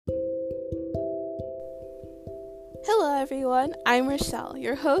Hello, everyone. I'm Rochelle,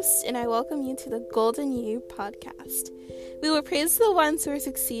 your host, and I welcome you to the Golden You podcast. We will praise the ones who are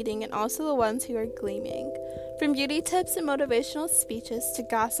succeeding and also the ones who are gleaming, from beauty tips and motivational speeches to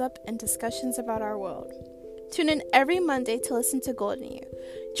gossip and discussions about our world. Tune in every Monday to listen to Golden You.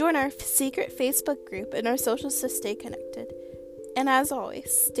 Join our secret Facebook group and our socials to stay connected. And as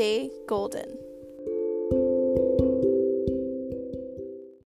always, stay golden.